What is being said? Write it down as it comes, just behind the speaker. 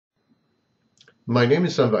My name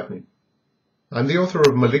is Sam Vaknin. I'm the author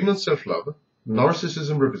of Malignant Self-Love,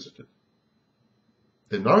 Narcissism Revisited.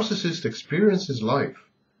 The narcissist experiences life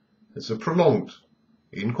as a prolonged,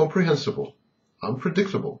 incomprehensible,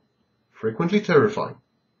 unpredictable, frequently terrifying,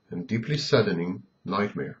 and deeply saddening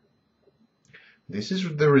nightmare. This is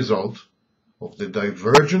the result of the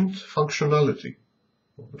divergent functionality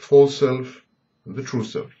of the false self and the true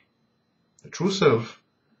self. The true self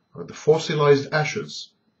are the fossilized ashes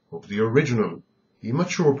of the original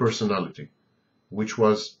immature personality, which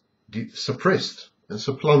was suppressed and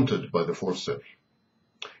supplanted by the false self.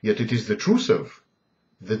 Yet it is the true self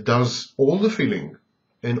that does all the feeling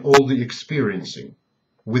and all the experiencing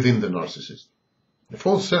within the narcissist. The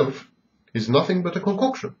false self is nothing but a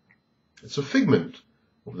concoction. It's a figment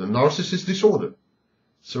of the narcissist disorder.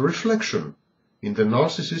 It's a reflection in the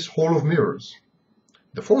narcissist hall of mirrors.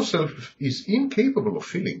 The false self is incapable of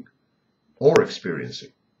feeling or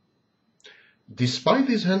experiencing. Despite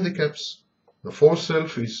these handicaps, the false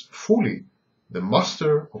self is fully the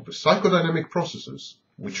master of the psychodynamic processes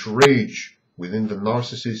which rage within the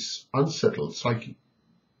narcissist's unsettled psyche.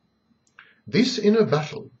 This inner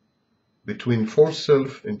battle between false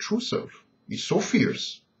self and true self is so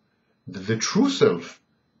fierce that the true self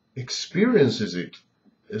experiences it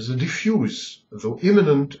as a diffuse, though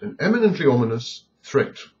imminent and eminently ominous,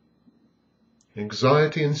 threat.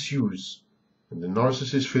 Anxiety ensues, and the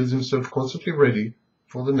narcissist feels himself constantly ready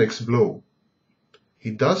for the next blow.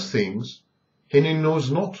 He does things, and he knows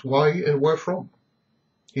not why and where from.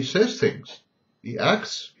 He says things, he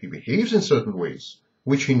acts, he behaves in certain ways,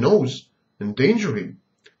 which he knows endanger him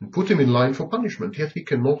and put him in line for punishment, yet he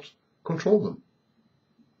cannot control them.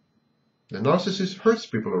 The narcissist hurts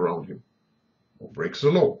people around him, or breaks the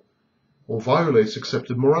law, or violates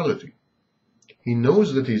accepted morality. He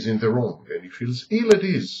knows that he is in the wrong, and he feels ill at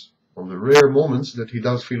ease on the rare moments that he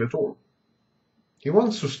does feel at all. He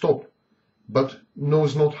wants to stop, but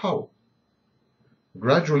knows not how.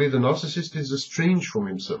 Gradually, the narcissist is estranged from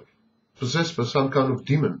himself, possessed by some kind of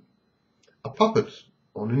demon, a puppet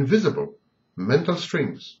on invisible mental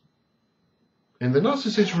strings. And the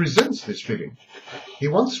narcissist resents this feeling. He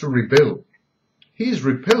wants to rebel. He is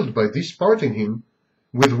repelled by this part in him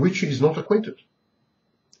with which he is not acquainted.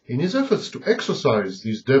 In his efforts to exorcise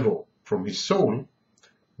this devil from his soul,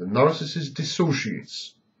 the narcissist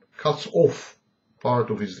dissociates, cuts off parts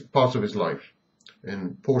of his life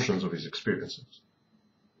and portions of his experiences.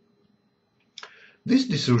 This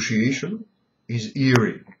dissociation is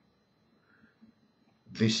eerie.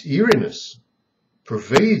 This eeriness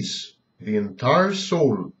pervades the entire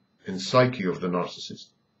soul and psyche of the narcissist.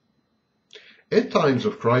 At times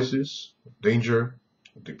of crisis, of danger,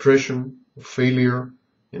 of depression, of failure,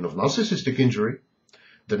 and of narcissistic injury,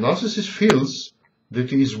 the narcissist feels that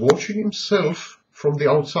he is watching himself from the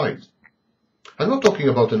outside. I'm not talking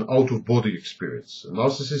about an out-of-body experience. A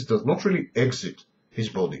narcissist does not really exit his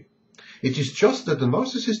body. It is just that the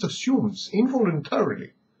narcissist assumes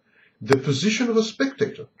involuntarily the position of a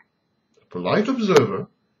spectator, a polite observer,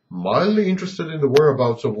 mildly interested in the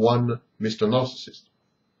whereabouts of one Mr. Narcissist.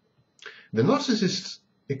 The narcissist's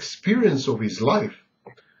experience of his life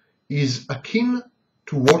is akin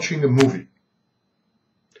to watching a movie.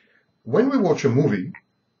 When we watch a movie,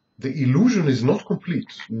 the illusion is not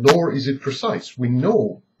complete, nor is it precise. We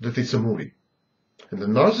know that it's a movie. And the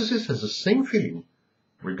narcissist has the same feeling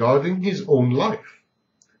regarding his own life,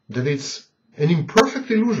 that it's an imperfect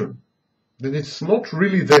illusion, that it's not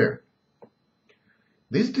really there.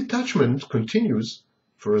 This detachment continues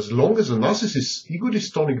for as long as a narcissist's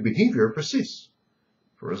ego-dystonic behavior persists,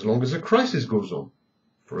 for as long as a crisis goes on,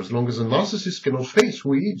 for as long as a narcissist cannot face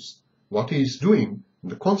who he is, what he is doing,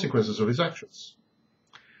 and the consequences of his actions.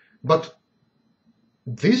 But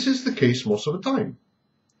this is the case most of the time.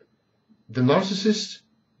 The narcissist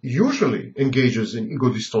usually engages in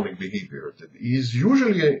ego-dystonic behavior. He is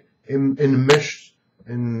usually enmeshed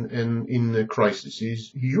in a crisis. He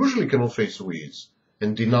usually cannot face who he is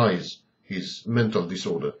and denies his mental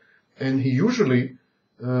disorder. And he usually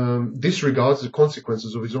disregards the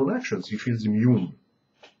consequences of his own actions. He feels immune.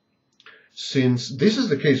 Since this is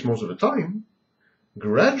the case most of the time,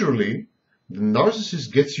 gradually the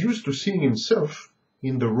narcissist gets used to seeing himself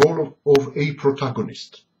in the role of a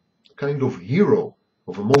protagonist, a kind of hero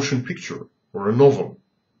of a motion picture or a novel.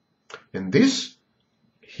 And this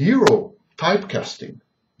hero typecasting,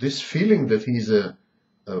 this feeling that he's a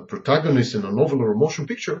protagonist in a novel or a motion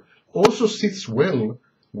picture, also sits well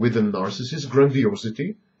with the narcissist's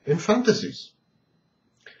grandiosity and fantasies.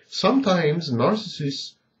 Sometimes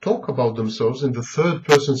narcissists talk about themselves in the third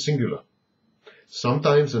person singular.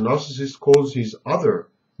 Sometimes the narcissist calls his other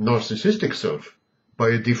narcissistic self by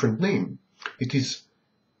a different name. It is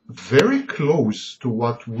very close to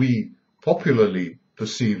what we popularly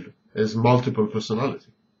perceive as multiple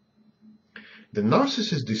personality. The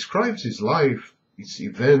narcissist describes his life, its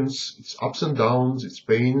events, its ups and downs, its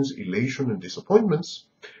pains, elation and disappointments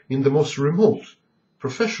in the most remote,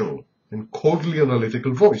 professional and coldly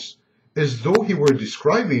analytical voice, as though he were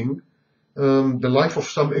describing the life of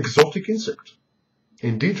some exotic insect.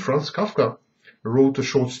 Indeed, Franz Kafka wrote a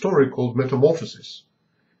short story called Metamorphosis,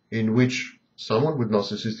 in which someone with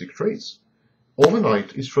narcissistic traits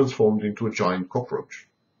overnight is transformed into a giant cockroach.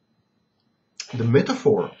 The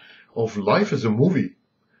metaphor of life as a movie,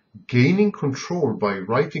 gaining control by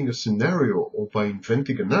writing a scenario or by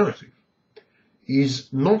inventing a narrative,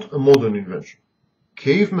 is not a modern invention.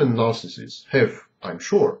 Caveman narcissists have, I'm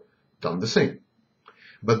sure, done the same.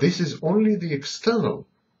 But this is only the external,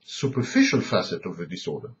 superficial facet of the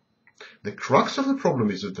disorder. The crux of the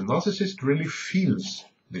problem is that the narcissist really feels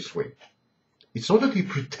this way. It's not that he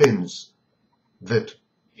pretends that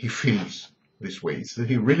he feels this way, it's that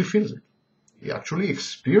he really feels it. He actually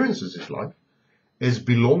experiences his life as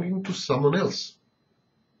belonging to someone else.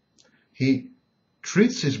 He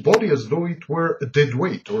treats his body as though it were a dead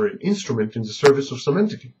weight or an instrument in the service of some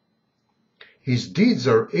entity. His deeds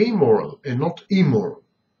are amoral and not immoral.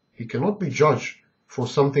 He cannot be judged for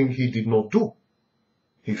something he did not do,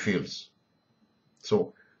 he feels.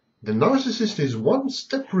 So, the narcissist is one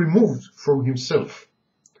step removed from himself.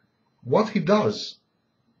 What he does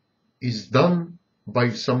is done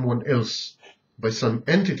by someone else, by some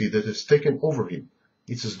entity that has taken over him.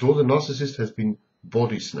 It's as though the narcissist has been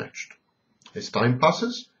body snatched. As time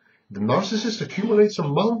passes, the narcissist accumulates a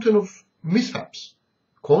mountain of mishaps,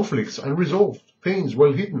 conflicts unresolved, pains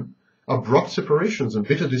well hidden, abrupt separations and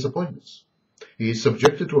bitter disappointments. He is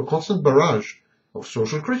subjected to a constant barrage of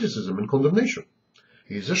social criticism and condemnation.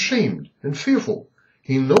 He is ashamed and fearful.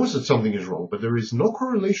 He knows that something is wrong, but there is no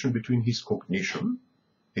correlation between his cognition,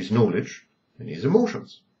 his knowledge, and his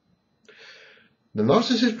emotions. The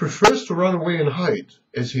narcissist prefers to run away and hide,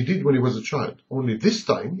 as he did when he was a child, only this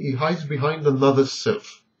time he hides behind another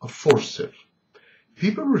self, a false self.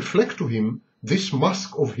 People reflect to him this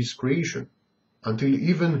mask of his creation, until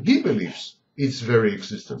even he believes its very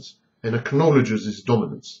existence and acknowledges its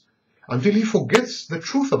dominance, until he forgets the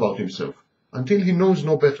truth about himself, until he knows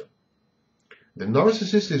no better. The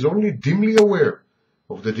narcissist is only dimly aware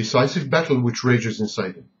of the decisive battle which rages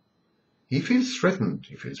inside him. He feels threatened,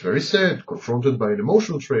 he feels very sad, confronted by an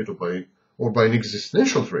emotional trait or by an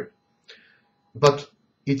existential trait. But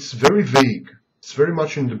it's very vague, it's very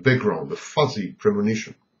much in the background, a fuzzy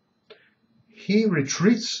premonition. He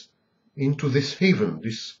retreats into this haven,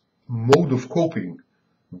 this mode of coping,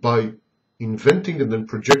 by inventing and then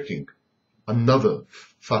projecting another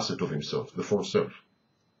facet of himself, the false self.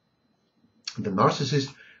 The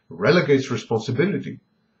narcissist relegates responsibility,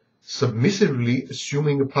 submissively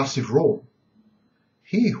assuming a passive role.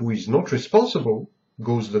 He who is not responsible,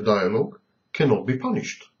 goes the dialogue, cannot be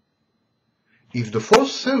punished. If the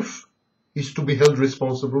false self is to be held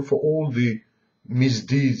responsible for all the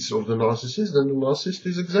misdeeds of the narcissist, then the narcissist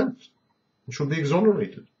is exempt and should be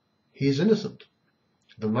exonerated. He is innocent.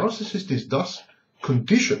 The narcissist is thus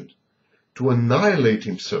conditioned to annihilate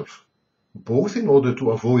himself, both in order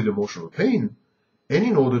to avoid emotional pain and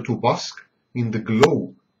in order to bask in the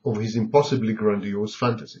glow of his impossibly grandiose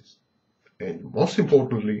fantasies, and most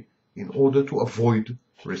importantly, in order to avoid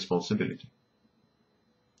responsibility.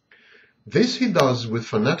 This he does with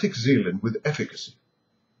fanatic zeal and with efficacy.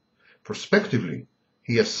 Prospectively,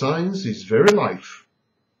 he assigns his very life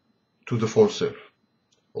to the false self.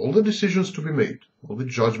 All the decisions to be made, all the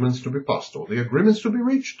judgments to be passed, all the agreements to be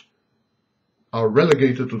reached are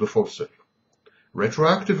relegated to the false self.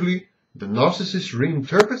 Retroactively, the narcissist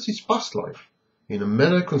reinterprets his past life in a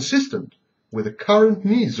manner consistent with the current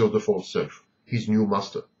needs of the false self, his new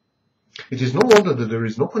master. It is no wonder that there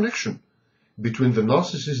is no connection between the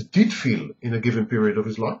narcissist did feel in a given period of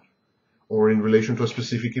his life, or in relation to a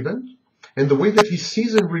specific event, and the way that he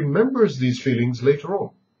sees and remembers these feelings later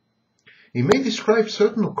on. He may describe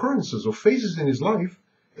certain occurrences or phases in his life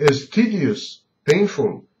as tedious,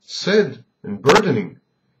 painful, sad, and burdening,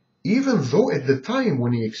 even though at the time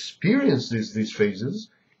when he experienced these phases,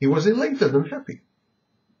 he was elated and happy.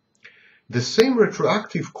 The same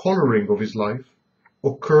retroactive coloring of his life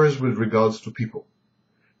occurs with regards to people.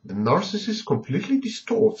 The narcissist completely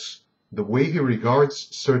distorts the way he regards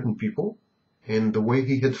certain people and the way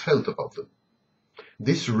he had felt about them.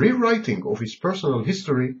 This rewriting of his personal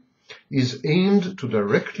history is aimed to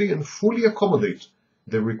directly and fully accommodate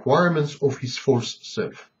the requirements of his false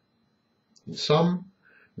self. In sum,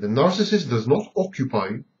 the narcissist does not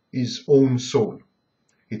occupy his own soul.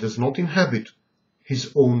 He does not inhabit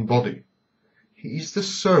his own body. He is the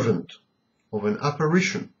servant of an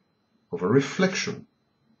apparition, of a reflection,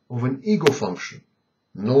 of an ego function,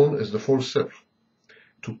 known as the false self.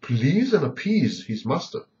 To please and appease his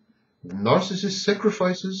master, the narcissist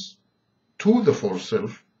sacrifices to the false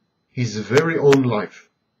self his very own life.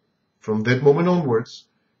 From that moment onwards,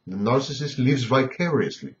 the narcissist lives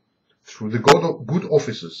vicariously through the good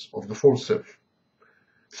offices of the false self.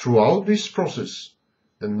 Throughout this process,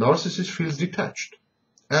 the narcissist feels detached,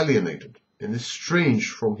 alienated, and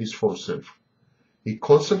estranged from his false self. He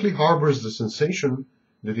constantly harbors the sensation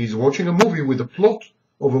that he is watching a movie with a plot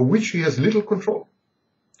over which he has little control.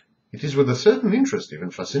 It is with a certain interest,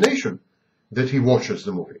 even fascination, that he watches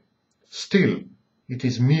the movie. Still, it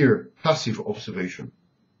is mere passive observation,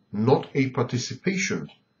 not a participation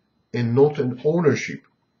and not an ownership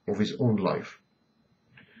of his own life.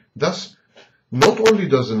 Thus, not only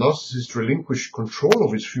does the narcissist relinquish control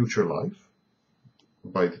of his future life,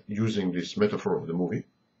 by using this metaphor of the movie,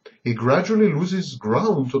 he gradually loses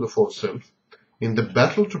ground to the false self in the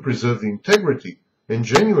battle to preserve the integrity and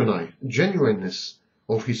genuineness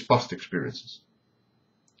of his past experiences.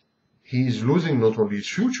 He is losing not only his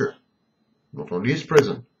future, not only his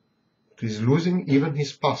present, but he is losing even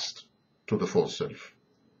his past to the false self.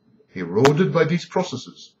 Eroded by these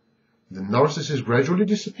processes, the narcissist gradually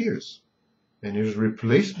disappears and is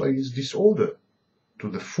replaced by his disorder to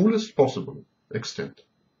the fullest possible extent.